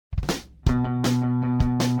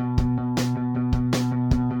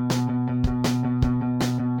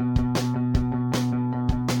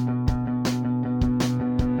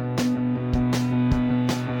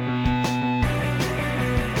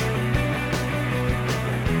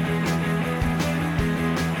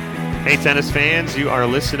Hey, tennis fans, you are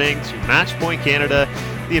listening to Matchpoint Canada,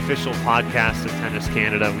 the official podcast of Tennis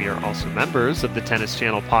Canada. We are also members of the Tennis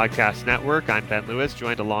Channel Podcast Network. I'm Ben Lewis,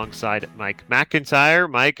 joined alongside Mike McIntyre.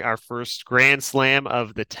 Mike, our first Grand Slam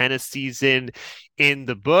of the tennis season in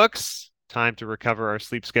the books. Time to recover our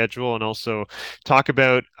sleep schedule and also talk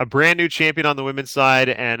about a brand new champion on the women's side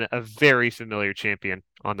and a very familiar champion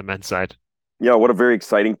on the men's side. Yeah, what a very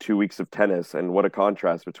exciting 2 weeks of tennis, and what a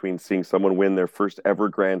contrast between seeing someone win their first ever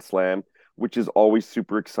Grand Slam, which is always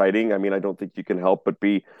super exciting. I mean, I don't think you can help but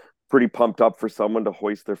be pretty pumped up for someone to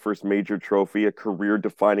hoist their first major trophy, a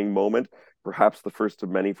career-defining moment, perhaps the first of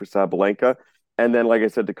many for Sabalenka. And then, like I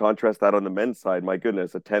said, to contrast that on the men's side, my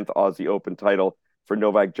goodness, a 10th Aussie Open title for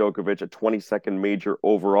Novak Djokovic, a 22nd major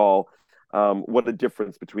overall. What a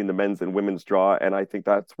difference between the men's and women's draw. And I think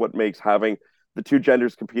that's what makes having the two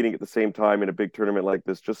genders competing at the same time in a big tournament like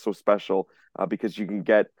this just so special, because you can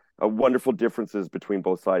get wonderful differences between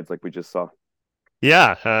both sides, like we just saw.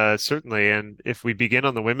 Yeah, certainly. And if we begin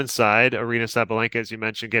on the women's side, Arina Sabalenka, as you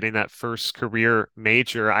mentioned, getting that first career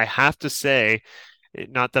major, I have to say,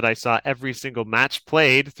 not that I saw every single match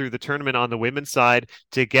played through the tournament on the women's side,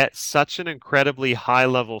 to get such an incredibly high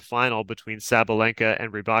level final between Sabalenka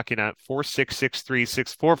and Rybakina, 4-6, 6-3,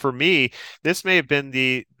 6-4. For me, this may have been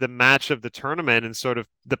the match of the tournament and sort of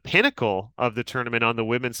the pinnacle of the tournament on the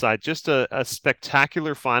women's side. Just a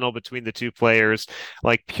spectacular final between the two players,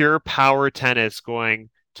 like pure power tennis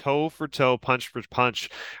going toe for toe, punch for punch,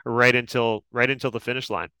 right until the finish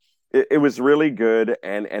line. It was really good,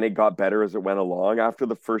 and it got better as it went along. After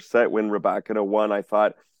the first set, when Rybakina won, I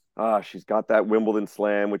thought, she's got that Wimbledon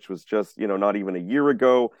slam, which was just, not even a year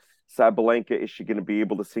ago. Sabalenka, is she going to be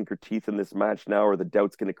able to sink her teeth in this match now, or the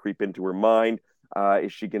doubt's going to creep into her mind?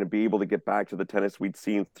 Is she going to be able to get back to the tennis we'd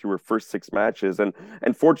seen through her first six matches? And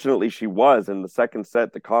fortunately, she was. In the second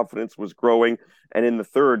set, the confidence was growing, and in the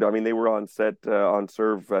third, I mean, they were on set on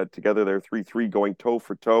serve together. They're 3-3, going toe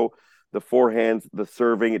for toe. The forehands, the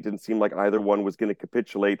serving, it didn't seem like either one was going to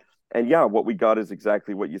capitulate. And yeah, what we got is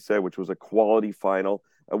exactly what you said, which was a quality final,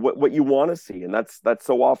 what you want to see, and that's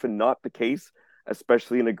so often not the case,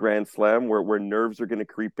 especially in a Grand Slam where nerves are going to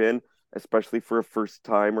creep in, especially for a first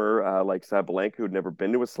timer like Sabalenka, who'd never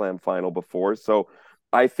been to a Slam final before. So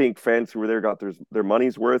I think fans who were there got their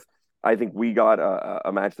money's worth. I think we got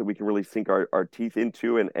a match that we can really sink our teeth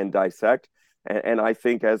into and dissect. And I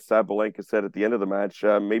think, as Sabalenka said at the end of the match,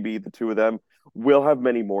 maybe the two of them will have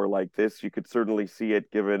many more like this. You could certainly see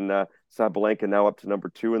it, given Sabalenka now up to number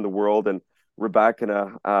two in the world, and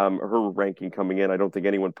Rybakina, her ranking coming in. I don't think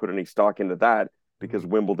anyone put any stock into that, because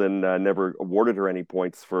Wimbledon never awarded her any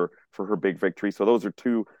points for her big victory. So those are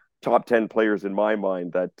two top 10 players in my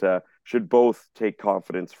mind that should both take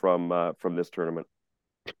confidence from this tournament.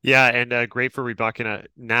 Yeah, and great for Rybakina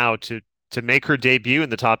now to make her debut in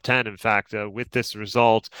the top 10. In fact, with this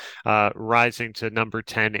result, rising to number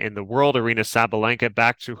 10 in the world, Arina Sabalenka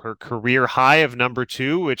back to her career high of number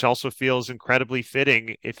two, which also feels incredibly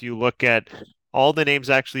fitting if you look at all the names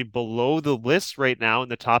actually below the list right now in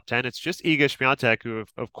the top 10. It's just Iga Swiatek, who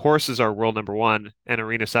of course is our world number one, and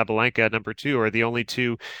Arina Sabalenka number two are the only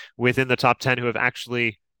two within the top 10 who have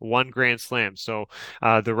actually won Grand Slam. So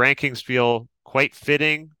the rankings feel quite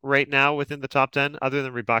fitting right now within the top 10, other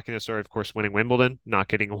than Rybakina, sorry, of course, winning Wimbledon, not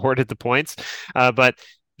getting awarded the points. But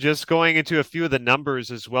just going into a few of the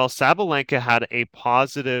numbers as well, Sabalenka had a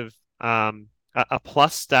positive, a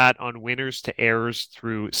plus stat on winners to errors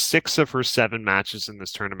through six of her seven matches in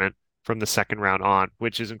this tournament from the second round on,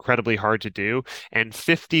 which is incredibly hard to do, and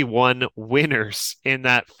 51 winners in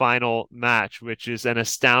that final match, which is an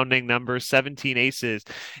astounding number, 17 aces.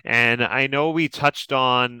 And I know we touched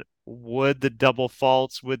on, would the double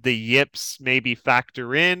faults, would the yips maybe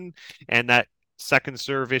factor in, and that second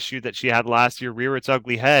serve issue that she had last year rear its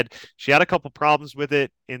ugly head. She had a couple problems with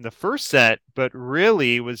it in the first set, but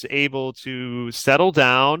really was able to settle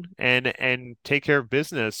down and take care of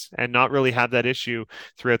business and not really have that issue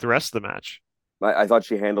throughout the rest of the match. I thought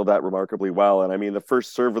she handled that remarkably well. And I mean, the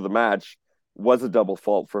first serve of the match was a double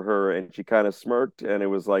fault for her, and she kind of smirked, and it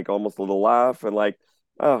was like almost a little laugh, and like,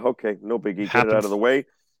 oh, okay, no It biggie, get it out of happens. the way.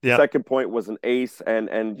 Yeah. Second point was an ace, and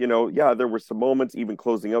yeah, there were some moments even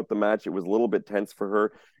closing out the match. It was a little bit tense for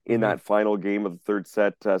her in Mm-hmm. that final game of the third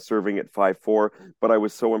set, serving at 5-4. But I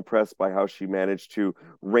was so impressed by how she managed to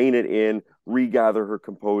rein it in, regather her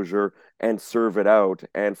composure, and serve it out.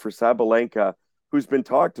 And for Sabalenka, who's been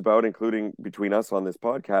talked about, including between us on this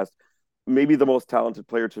podcast, maybe the most talented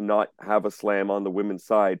player to not have a slam on the women's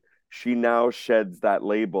side, she now sheds that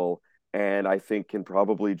label, and I think can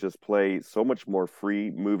probably just play so much more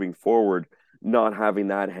free moving forward, not having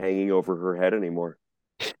that hanging over her head anymore.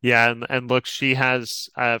 Yeah, and look, she has,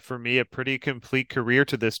 for me, a pretty complete career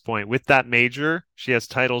to this point. With that major, she has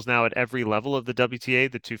titles now at every level of the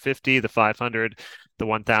WTA, the 250, the 500, the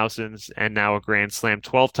 1000s, and now a Grand Slam.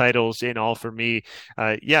 12 titles in all for me.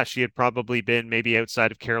 Yeah, she had probably been, maybe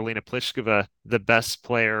outside of Karolina Pliskova, the best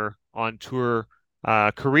player on tour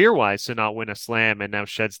career-wise to not win a slam, and now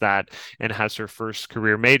sheds that and has her first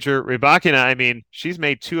career major. Rybakina, I mean, she's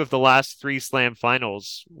made two of the last three slam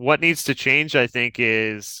finals. What needs to change, I think,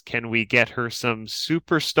 is can we get her some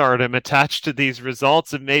superstardom attached to these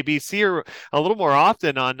results and maybe see her a little more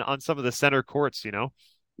often on some of the center courts, you know?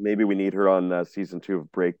 Maybe we need her on season 2 of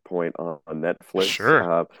Breakpoint on Netflix.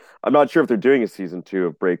 Sure. I'm not sure if they're doing a season 2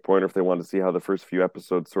 of Breakpoint or if they want to see how the first few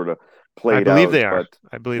episodes sort of I played believe out. they are. But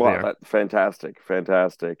I believe they wow, are. that fantastic,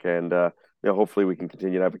 fantastic, and hopefully we can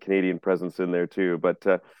continue to have a Canadian presence in there too. But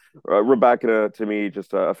Rebecca, to me,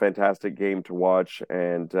 just a fantastic game to watch,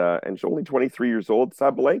 and she's only 23 years old.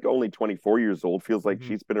 Sabalenka only 24 years old. Feels like Mhm.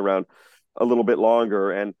 she's been around a little bit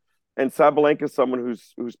longer, and Sabalenka is someone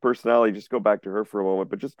whose personality, just go back to her for a moment,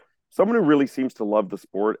 but just someone who really seems to love the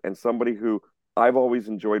sport and somebody who I've always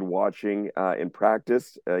enjoyed watching in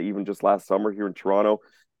practice, even just last summer here in Toronto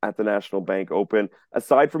at the National Bank Open.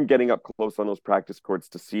 Aside from getting up close on those practice courts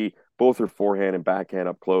to see both her forehand and backhand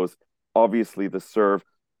up close, obviously the serve.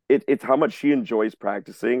 It's how much she enjoys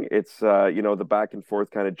practicing. It's the back and forth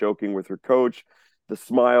kind of joking with her coach, the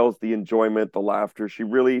smiles, the enjoyment, the laughter. She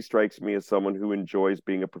really strikes me as someone who enjoys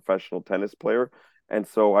being a professional tennis player, and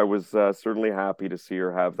so I was certainly happy to see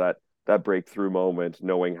her have that breakthrough moment,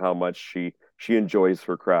 knowing how much she enjoys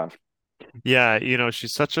her craft. Yeah,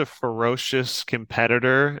 she's such a ferocious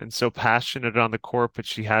competitor and so passionate on the court, but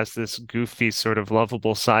she has this goofy, sort of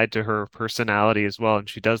lovable side to her personality as well. And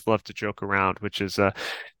she does love to joke around, which is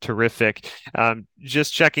terrific.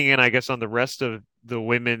 Just checking in, I guess, on the rest of the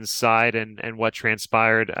women's side and what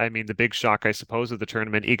transpired. I mean, the big shock, I suppose, of the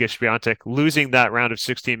tournament, Iga Swiatek losing that round of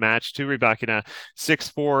 16 match to Rybakina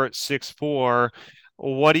 6-4, 6-4.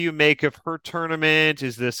 What do you make of her tournament?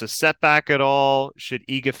 Is this a setback at all? Should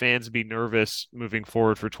Iga fans be nervous moving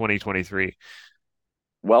forward for 2023?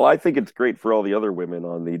 Well, I think it's great for all the other women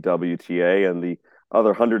on the WTA and the other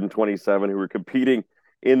 127 who are competing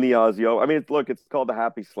in the Aussie Open. I mean, look, it's called the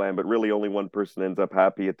Happy Slam, but really only one person ends up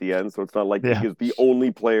happy at the end. So it's not like Yeah. Iga's the only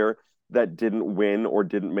player that didn't win or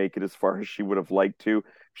didn't make it as far as she would have liked to.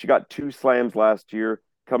 She got two slams last year.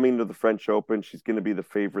 Coming to the French Open, she's going to be the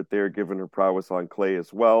favorite there, given her prowess on clay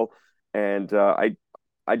as well. And I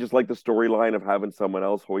just like the storyline of having someone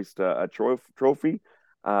else hoist a trophy.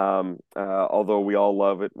 Although we all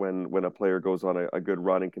love it when a player goes on a good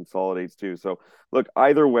run and consolidates too. So look,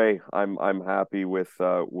 either way, I'm happy with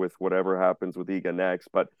whatever happens with Iga next,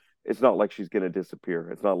 but it's not like she's going to disappear.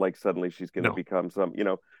 It's not like suddenly she's going to No. become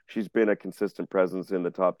she's been a consistent presence in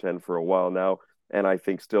the top 10 for a while now. And I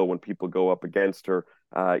think still when people go up against her,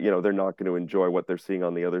 they're not going to enjoy what they're seeing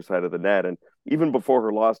on the other side of the net. And even before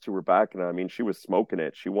her loss to Rebecca, I mean, she was smoking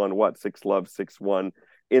it. She won what, 6-love, 6-1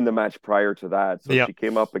 in the match prior to that. So Yeah. she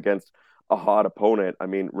came up against a hot opponent. I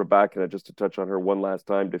mean, Rebecca, just to touch on her one last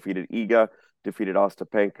time, defeated Iga, defeated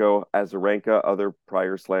Ostapenko, Azarenka, other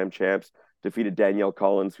prior slam champs, defeated Danielle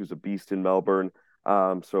Collins, who's a beast in Melbourne.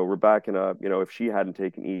 So Rebecca, if she hadn't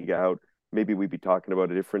taken Iga out, maybe we'd be talking about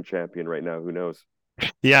a different champion right now. Who knows?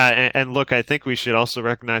 Yeah, and look, I think we should also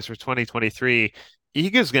recognize for 2023,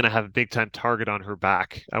 Iga's going to have a big time target on her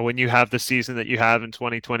back. When you have the season that you have in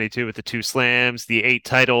 2022 with the two slams, the eight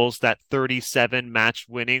titles, that 37 match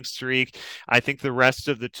winning streak, I think the rest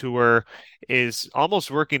of the tour is almost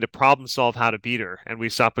working to problem solve how to beat her. And we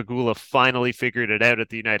saw Pegula finally figured it out at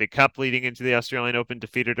the United Cup leading into the Australian Open,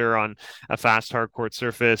 defeated her on a fast hard court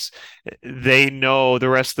surface. They know, the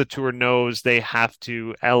rest of the tour knows they have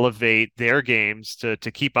to elevate their games to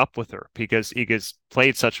keep up with her because Iga's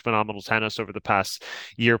played such phenomenal tennis over the past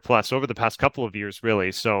year plus, over the past couple of years,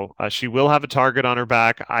 really. So she will have a target on her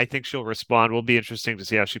back. I think she'll respond. Will be interesting to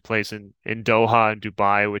see how she plays in Doha and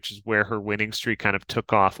Dubai, which is where her winning streak kind of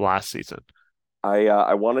took off last season.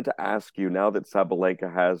 I wanted to ask you, now that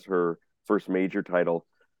Sabalenka has her first major title,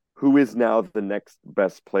 who is now the next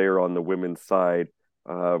best player on the women's side,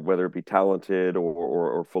 whether it be talented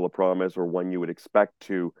or full of promise, or one you would expect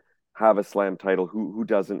to have a slam title? Who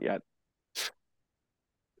doesn't yet?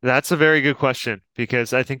 That's a very good question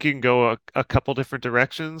because I think you can go a couple different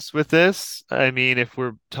directions with this. I mean, if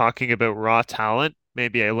we're talking about raw talent,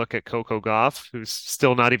 maybe I look at Coco Gauff, who's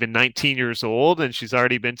still not even 19 years old, and she's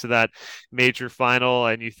already been to that major final,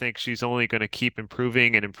 and you think she's only going to keep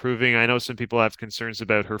improving and improving. I know some people have concerns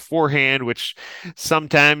about her forehand, which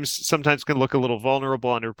sometimes can look a little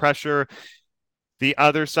vulnerable under pressure. The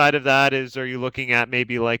other side of that is, are you looking at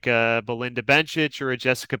maybe like a Belinda Bencic or a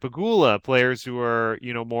Jessica Pegula, players who are,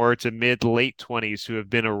 more to mid late 20s who have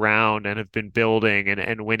been around and have been building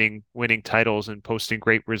and winning titles and posting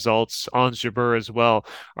great results. Ons Jabeur as well.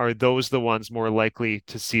 Are those the ones more likely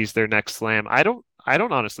to seize their next slam? I don't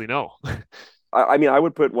honestly know. I mean, I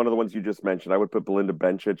would put one of the ones you just mentioned. I would put Belinda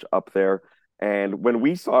Bencic up there. And when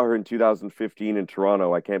we saw her in 2015 in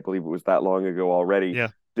Toronto, I can't believe it was that long ago already, Yeah.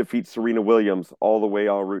 defeat Serena Williams all the way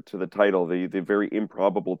en route to the title, the very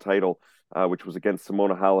improbable title, which was against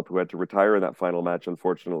Simona Halep, who had to retire in that final match,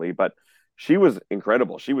 unfortunately. But she was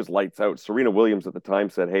incredible. She was lights out. Serena Williams at the time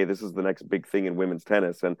said, "Hey, this is the next big thing in women's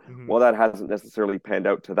tennis." And Mhm. while that hasn't necessarily panned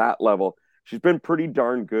out to that level, she's been pretty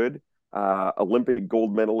darn good. Olympic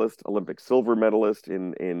gold medalist, Olympic silver medalist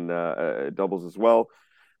in doubles as well.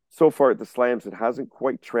 So far at the slams, it hasn't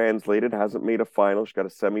quite translated. Hasn't made a final. She got a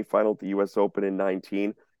semifinal at the U.S. Open in 19,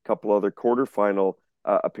 a couple other quarterfinal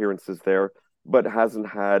appearances there, but hasn't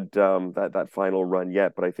had that final run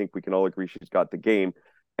yet. But I think we can all agree she's got the game,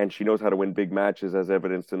 and she knows how to win big matches, as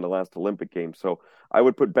evidenced in the last Olympic Games. So I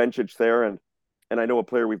would put Bencic there, and I know a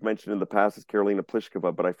player we've mentioned in the past is Karolina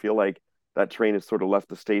Pliskova, but I feel like that train has sort of left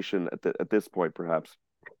the station at this point, perhaps.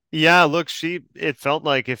 Yeah, look, it felt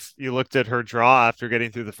like if you looked at her draw after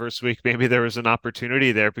getting through the first week, maybe there was an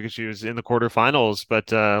opportunity there because she was in the quarterfinals,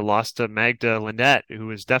 but lost to Magda Linette,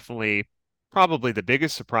 who is definitely probably the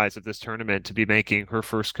biggest surprise of this tournament to be making her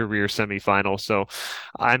first career semifinal. So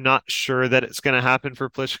I'm not sure that it's going to happen for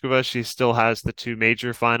Pliskova. She still has the two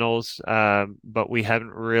major finals, but we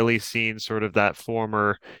haven't really seen sort of that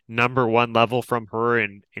former number one level from her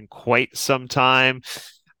in quite some time.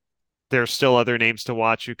 There's still other names to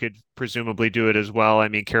watch who could presumably do it as well. I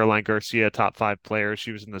mean, Caroline Garcia, top five player.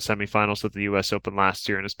 She was in the semifinals of the US Open last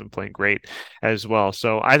year and has been playing great as well.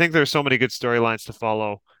 So I think there's so many good storylines to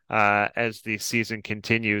follow as the season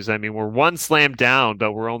continues. I mean, we're one slam down,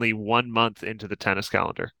 but we're only 1 month into the tennis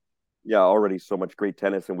calendar. Yeah, already so much great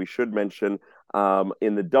tennis. And we should mention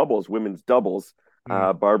in the doubles, women's doubles,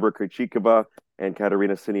 Mm. Barbara Krejcikova and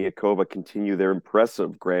Katerina Siniakova continue their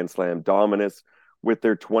impressive Grand Slam dominance with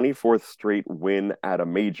their 24th straight win at a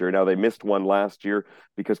major. Now, they missed one last year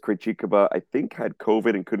because Krejcikova, I think, had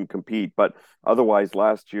COVID and couldn't compete. But otherwise,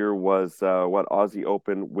 last year was Aussie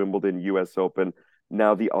Open, Wimbledon, US Open,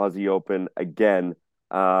 now the Aussie Open again.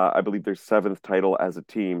 I believe their seventh title as a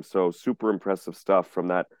team. So super impressive stuff from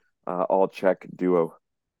that all Czech duo.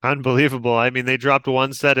 Unbelievable. I mean, they dropped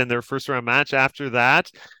one set in their first round match. After that,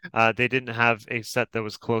 they didn't have a set that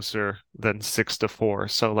was closer than 6-4.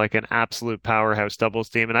 So, like an absolute powerhouse doubles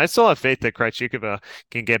team. And I still have faith that Krejcikova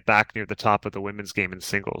can get back near the top of the women's game in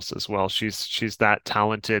singles as well. She's that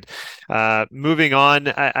talented. Moving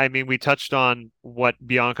on, I mean, we touched on what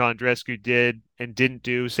Bianca Andreescu did and didn't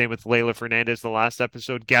do. Same with Leylah Fernandez the last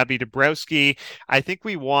episode. Gabby Dabrowski, I think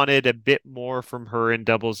we wanted a bit more from her in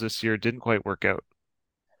doubles this year. Didn't quite work out.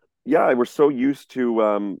 Yeah, we're so used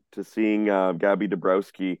to seeing Gabby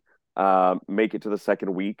Dabrowski make it to the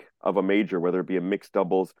second week of a major, whether it be a mixed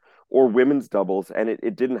doubles or women's doubles, and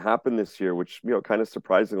it didn't happen this year, which kind of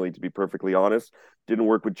surprisingly, to be perfectly honest, didn't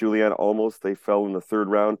work with Julianne Olmos. They fell in the third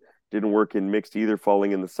round. Didn't work in mixed either,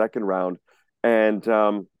 falling in the second round. And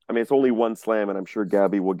I mean, it's only one slam, and I'm sure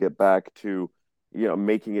Gabby will get back to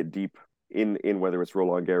making it deep in whether it's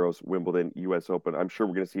Roland Garros, Wimbledon, U.S. Open. I'm sure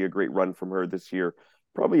we're going to see a great run from her this year,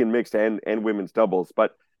 probably in mixed and women's doubles.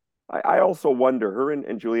 But I also wonder, her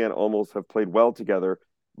and Julianne Olmos have played well together,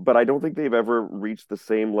 but I don't think they've ever reached the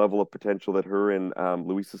same level of potential that her and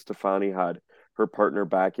Luisa Stefani had, her partner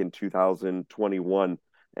back in 2021.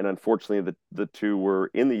 And unfortunately, the two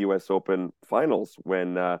were in the U.S. Open finals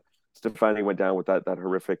when Stefani went down with that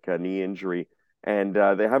horrific knee injury. And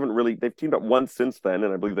they've teamed up once since then,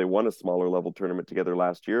 and I believe they won a smaller level tournament together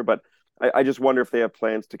last year. But I just wonder if they have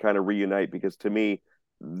plans to kind of reunite, because to me,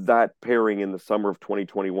 that pairing in the summer of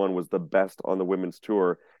 2021 was the best on the women's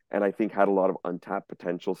tour, and I think had a lot of untapped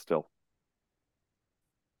potential still.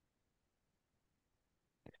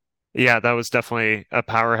 Yeah, that was definitely a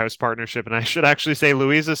powerhouse partnership. And I should actually say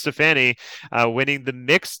Luisa Stefani winning the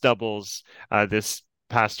mixed doubles this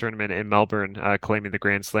past tournament in Melbourne, claiming the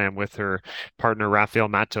Grand Slam with her partner Rafael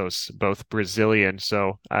Matos, both Brazilian.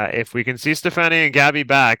 So if we can see Stefani and Gabby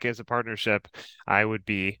back as a partnership, I would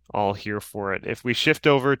be all here for it. If we shift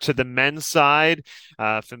over to the men's side,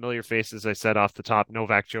 familiar faces, I said off the top,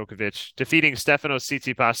 Novak Djokovic defeating Stefanos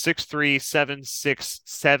Tsitsipas 6-3, 7-6,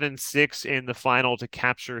 7-6 in the final to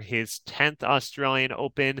capture his 10th Australian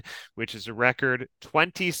Open, which is a record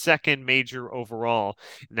 22nd major overall,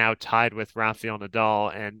 now tied with Rafael Nadal.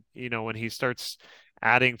 And, when he starts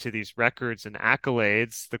adding to these records and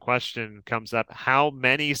accolades, the question comes up, how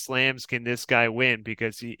many slams can this guy win?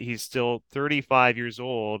 Because he's still 35 years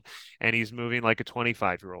old and he's moving like a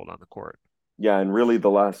 25-year-old on the court. Yeah, and really the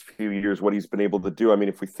last few years, what he's been able to do. I mean,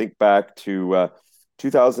 if we think back to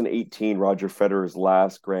 2018, Roger Federer's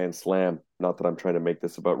last Grand Slam, not that I'm trying to make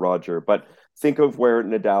this about Roger, but think of where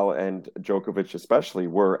Nadal and Djokovic especially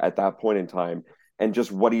were at that point in time and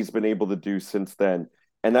just what he's been able to do since then.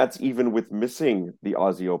 And that's even with missing the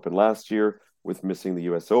Aussie Open last year, with missing the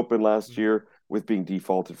US Open last Mhm. year, with being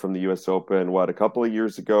defaulted from the US Open, what, a couple of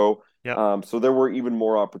years ago. Yep. So there were even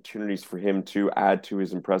more opportunities for him to add to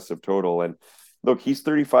his impressive total. And look, he's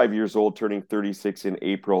 35 years old, turning 36 in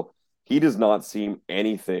April. He does not seem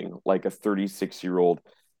anything like a 36-year-old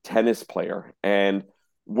tennis player. And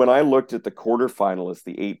when I looked at the quarterfinalists,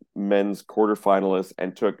 the 8 men's quarterfinalists,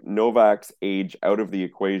 and took Novak's age out of the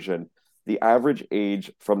equation, the average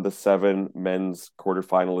age from the 7 men's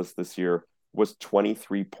quarterfinalists this year was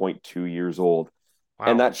 23.2 years old.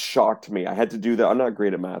 And Wow. that shocked me. I had to do that. I'm not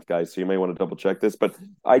great at math, guys, so you may want to double check this, but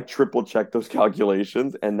I triple checked those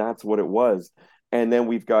calculations, and that's what it was. And then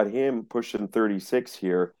we've got him pushing 36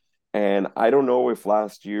 here. And I don't know if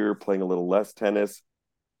last year playing a little less tennis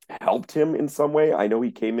helped him in some way. I know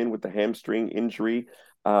he came in with the hamstring injury,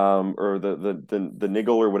 or the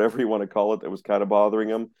niggle or whatever you want to call it that was kind of bothering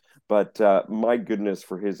him. But my goodness,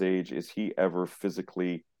 for his age, is he ever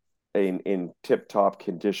physically in tip top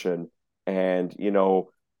condition? And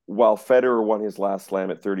while Federer won his last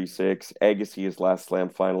slam at 36, Agassi his last slam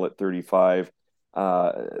final at 35,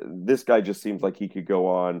 this guy just seems like he could go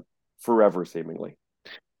on forever, seemingly.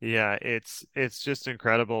 Yeah, it's just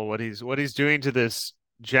incredible what he's doing to this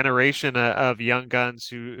generation of young guns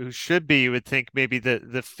who should be, you would think, maybe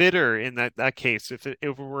the fitter in that case. If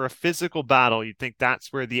it were a physical battle, you'd think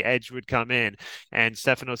that's where the edge would come in. And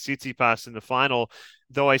Stefanos Tsitsipas in the final,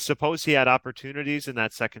 though I suppose he had opportunities in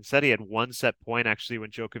that second set. He had one set point actually when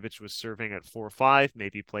Djokovic was serving at 4-5,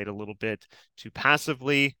 maybe played a little bit too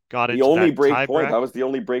passively, got The into only that break tie point, break. that was the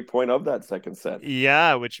only break point of that second set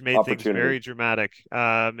Yeah, which made things opportunity. very dramatic.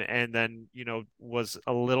 And then, was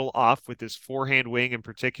a little off with his forehand wing in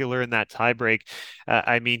particular in that tiebreak.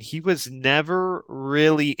 I mean, he was never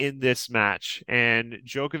really in this match. And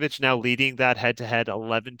Djokovic now leading that head to head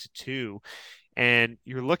 11-2. And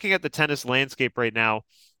you're looking at the tennis landscape right now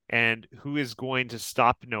and who is going to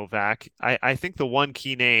stop Novak. I think the one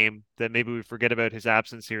key name that maybe we forget about his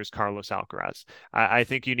absence here is Carlos Alcaraz. I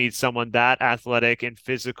think you need someone that athletic and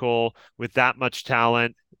physical with that much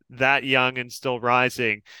talent, that young and still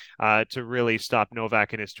rising, to really stop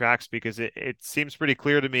Novak in his tracks because it seems pretty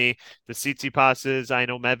clear to me the Tsitsipas's. I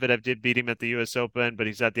know Medvedev did beat him at the U.S. Open, but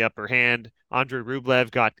he's at the upper hand. Andrei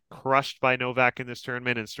Rublev got crushed by Novak in this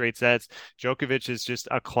tournament in straight sets. Djokovic is just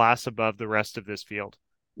a class above the rest of this field.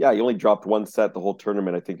 Yeah, he only dropped one set the whole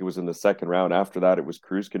tournament. I think it was in the second round. After that, it was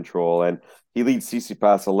cruise control, and he leads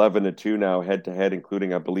Tsitsipas 11-2 now, head to head,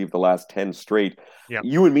 including I believe the last 10 straight. Yep.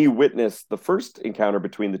 You and me witnessed the first encounter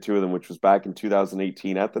between the two of them, which was back in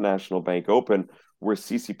 2018 at the National Bank Open, where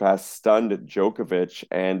Tsitsipas stunned Djokovic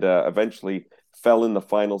and eventually fell in the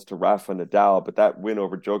finals to Rafa Nadal. But that win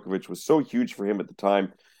over Djokovic was so huge for him at the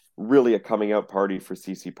time, really a coming out party for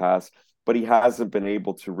Tsitsipas. But he hasn't been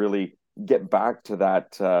able to really get back to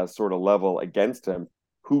that sort of level against him.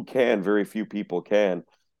 Who can? Very few people can.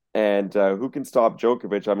 And who can stop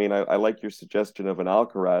Djokovic? I mean, I like your suggestion of an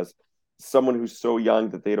Alcaraz, someone who's so young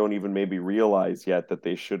that they don't even maybe realize yet that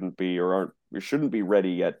they shouldn't be or aren't or shouldn't be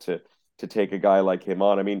ready yet to take a guy like him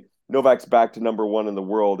on. I mean, Novak's back to number one in the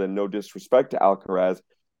world, and no disrespect to Alcaraz,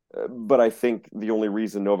 but I think the only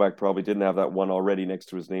reason Novak probably didn't have that one already next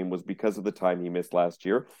to his name was because of the time he missed last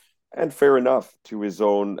year. And fair enough, to his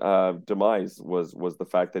own demise was the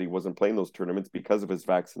fact that he wasn't playing those tournaments because of his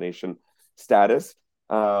vaccination status.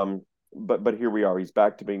 But here we are. He's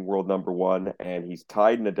back to being world number one, and he's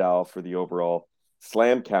tied Nadal for the overall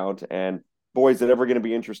slam count. And boy, is it ever going to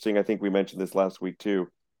be interesting? I think we mentioned this last week too.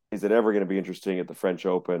 Is it ever going to be interesting at the French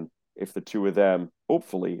Open if the two of them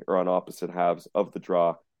hopefully are on opposite halves of the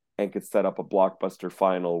draw and could set up a blockbuster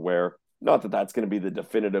final where, not that that's going to be the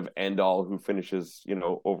definitive end all who finishes,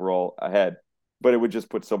 overall ahead, but it would just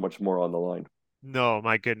put so much more on the line. No,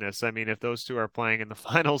 my goodness. I mean, if those two are playing in the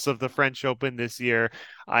finals of the French Open this year,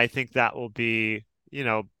 I think that will be,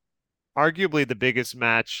 arguably the biggest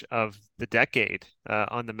match of the decade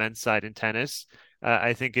on the men's side in tennis.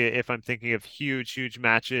 I think if I'm thinking of huge, huge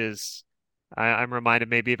matches I'm reminded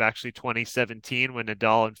maybe of actually 2017 when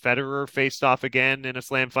Nadal and Federer faced off again in a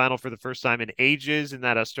slam final for the first time in ages in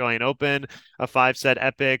that Australian Open, a five-set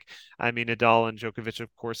epic. I mean, Nadal and Djokovic,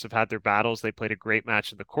 of course, have had their battles. They played a great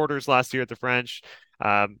match in the quarters last year at the French.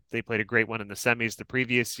 They played a great one in the semis the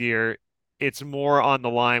previous year. It's more on the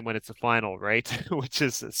line when it's a final, right? Which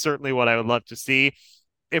is certainly what I would love to see.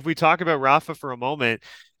 If we talk about Rafa for a moment,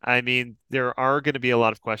 I mean, there are going to be a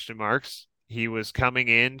lot of question marks. He was coming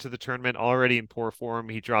into the tournament already in poor form.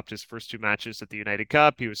 He dropped his first two matches at the United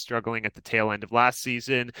Cup. He was struggling at the tail end of last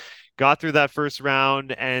season, got through that first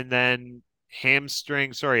round, and then hip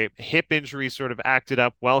injury sort of acted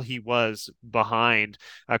up while he was behind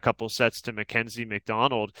a couple sets to Mackenzie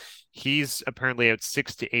McDonald. He's apparently out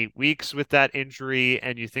 6 to 8 weeks with that injury.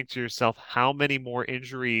 And you think to yourself, how many more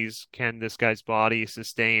injuries can this guy's body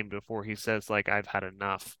sustain before he says, like, I've had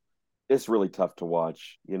enough? It's really tough to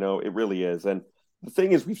watch. It really is. And the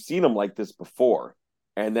thing is, we've seen him like this before,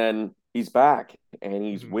 and then he's back and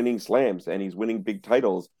he's Mhm. winning slams and he's winning big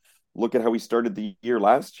titles. Look at how he started the year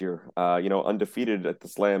last year, undefeated at the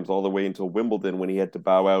slams all the way until Wimbledon when he had to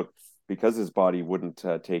bow out because his body wouldn't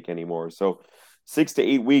take anymore. So 6 to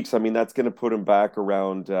 8 weeks, I mean, that's going to put him back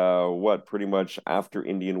around pretty much after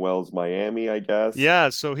Indian Wells, Miami, I guess. Yeah,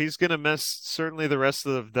 so he's gonna miss certainly the rest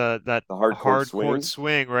of the that The hard court hard court swing.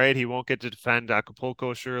 swing, right? He won't get to defend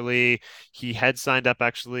Acapulco, surely. He had signed up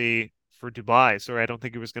actually for Dubai. Sorry, I don't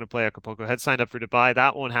think he was going to play Acapulco. Had signed up for Dubai.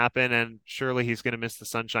 That won't happen, and surely he's going to miss the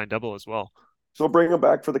Sunshine Double as well. So bring him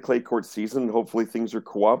back for the clay court season. Hopefully things are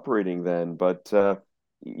cooperating then. But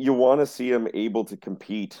you want to see him able to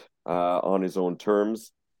compete on his own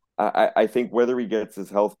terms. I think whether he gets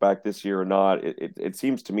his health back this year or not, it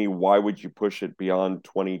seems to me, why would you push it beyond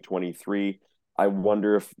 2023? I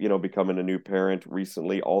wonder if, becoming a new parent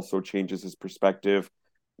recently also changes his perspective.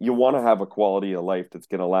 You want to have a quality of life that's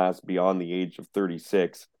going to last beyond the age of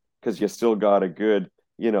 36 because you still got a good,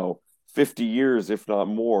 50 years, if not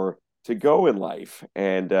more, to go in life.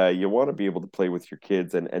 And you want to be able to play with your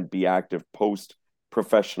kids and be active post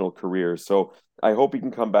professional career. So I hope he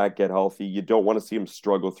can come back, get healthy. You don't want to see him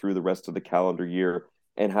struggle through the rest of the calendar year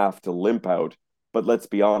and have to limp out. But let's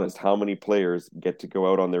be honest, how many players get to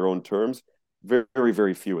go out on their own terms? Very, very,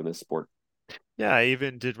 very few in this sport. Yeah,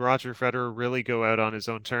 even did Roger Federer really go out on his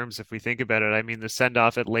own terms if we think about it? I mean, the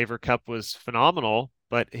send-off at Laver Cup was phenomenal,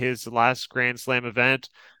 but his last Grand Slam event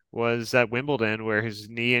was at Wimbledon where his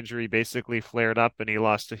knee injury basically flared up and he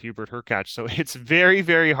lost to Hubert Hurkacz. So it's very,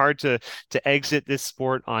 very hard to exit this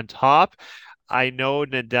sport on top. I know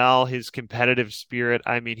Nadal, his competitive spirit,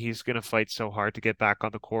 I mean, he's going to fight so hard to get back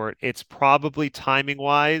on the court. It's probably timing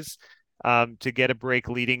wise to get a break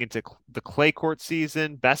leading into the clay court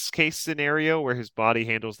season. Best case scenario where his body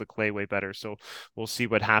handles the clay way better. So we'll see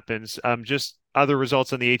what happens. Just other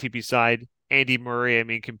results on the ATP side. Andy Murray, I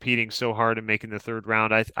mean, competing so hard and making the third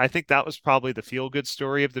round. I think that was probably the feel good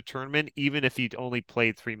story of the tournament, even if he'd only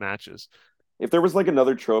played three matches. If there was like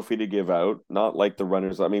another trophy to give out, not like the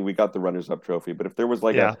runners, I mean, we got the runners up trophy, but if there was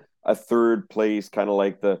like Yeah. a third place, kind of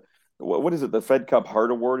like what is it? The Fed Cup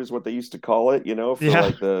Heart Award is what they used to call it, for Yeah.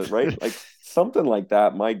 like the right, like something like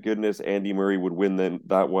that. My goodness, Andy Murray would win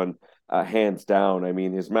that one hands down. I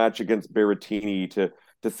mean, his match against Berrettini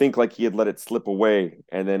to think like he had let it slip away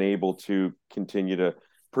and then able to continue to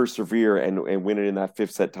persevere and win it in that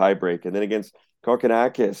fifth set tiebreak, and then against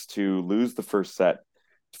Kokkinakis to lose the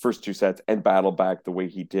first two sets and battle back the way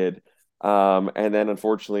he did. And then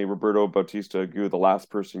unfortunately, Roberto Bautista Agut, the last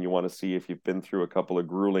person you want to see if you've been through a couple of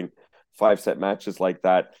grueling 5 set matches like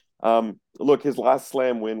that. Look, his last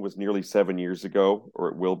slam win was nearly 7 years ago, or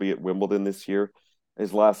it will be at Wimbledon this year.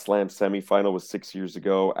 His last slam semifinal was 6 years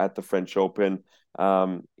ago at the French Open.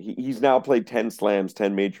 He's now played 10 slams,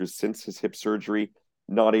 10 majors since his hip surgery,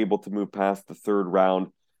 not able to move past the third round.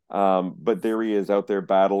 But there he is out there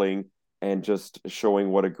battling and just showing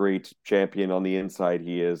what a great champion on the inside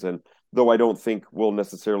he is. And though I don't think we'll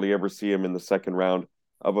necessarily ever see him in the second round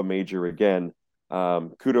of a major again,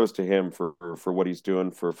 kudos to him for what he's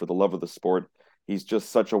doing for the love of the sport. He's just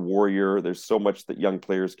such a warrior. There's so much that young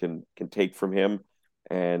players can take from him.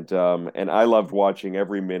 And I loved watching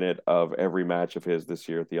every minute of every match of his this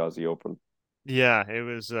year at the Aussie Open. Yeah, it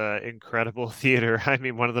was incredible theater. I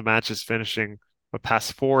mean, one of the matches finishing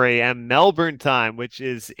past 4 a.m. Melbourne time, which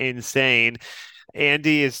is insane.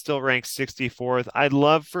 Andy is still ranked 64th. I'd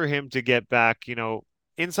love for him to get back,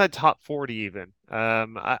 inside top 40 even.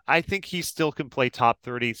 I think he still can play top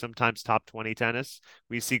 30, sometimes top 20 tennis.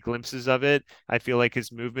 We see glimpses of it. I feel like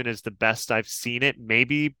his movement is the best I've seen it.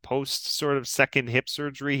 Maybe post sort of second hip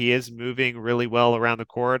surgery, he is moving really well around the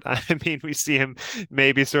court. I mean, we see him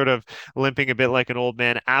maybe sort of limping a bit like an old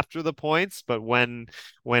man after the points, but when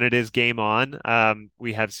it is game on,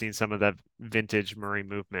 we have seen some of that vintage Murray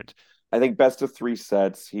movement. I think best of three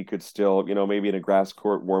sets, he could still, maybe in a grass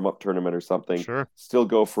court warm up tournament or something, Sure. still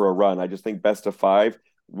go for a run. I just think best of five,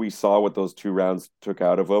 we saw what those 2 rounds took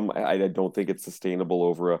out of him. I don't think it's sustainable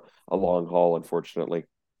over a long haul, unfortunately.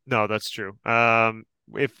 No, that's true.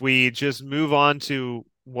 If we just move on to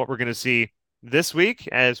what we're going to see this week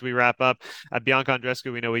as we wrap up, Bianca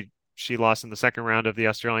Andreescu, we know she lost in the second round of the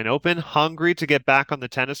Australian Open. Hungry to get back on the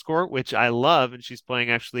tennis court, which I love, and she's playing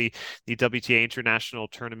actually the WTA International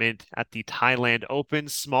Tournament at the Thailand Open,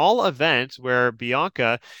 small event where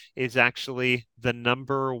Bianca is actually the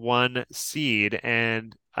number one seed,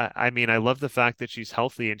 and I mean, I love the fact that she's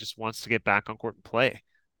healthy and just wants to get back on court and play.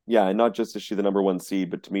 Yeah, and not just is she the number one seed,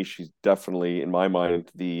 but to me, she's definitely, in my mind,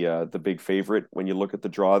 the big favorite. When you look at the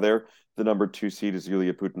draw there, the number two seed is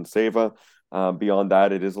Yulia Putintseva. Beyond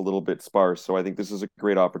that, it is a little bit sparse. So I think this is a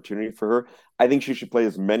great opportunity for her. I think she should play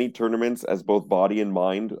as many tournaments as both body and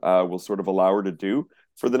mind will sort of allow her to do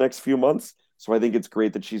for the next few months. So I think it's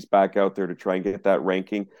great that she's back out there to try and get that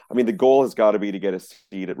ranking. I mean, the goal has got to be to get a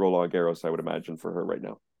seed at Roland Garros, I would imagine, for her right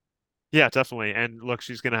now. Yeah, definitely. And look,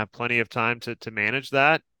 she's going to have plenty of time to manage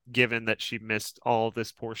that, given that she missed all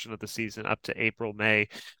this portion of the season up to April, May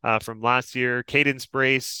from last year. Cadence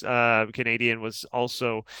Brace, Canadian, was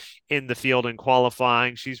also in the field in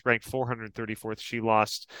qualifying. She's ranked 434th. She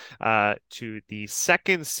lost to the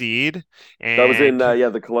second seed. That was in,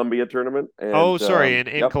 And the Columbia tournament. oh, And sorry, in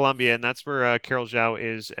yep, Colombia, and that's where Carol Zhao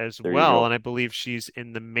is as there you well. go. And I believe she's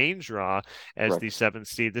in the main draw as the Correct. seventh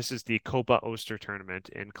seed. This is the Copa Oster tournament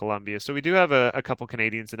in Colombia. So we do have a couple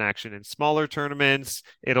Canadians in action in smaller tournaments.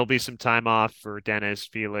 It'll be some time off for Dennis,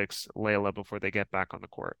 Felix, Layla before they get back on the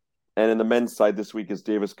court. And in the men's side this week is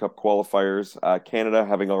Davis Cup qualifiers. Canada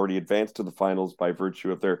having already advanced to the finals by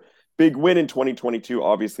virtue of their big win in 2022,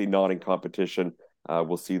 obviously not in competition.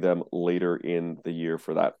 We'll see them later in the year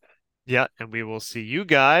for that. Yeah, and we will see you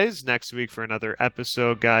guys next week for another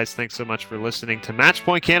episode. Guys, thanks so much for listening to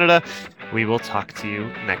Matchpoint Canada. We will talk to you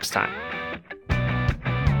next time.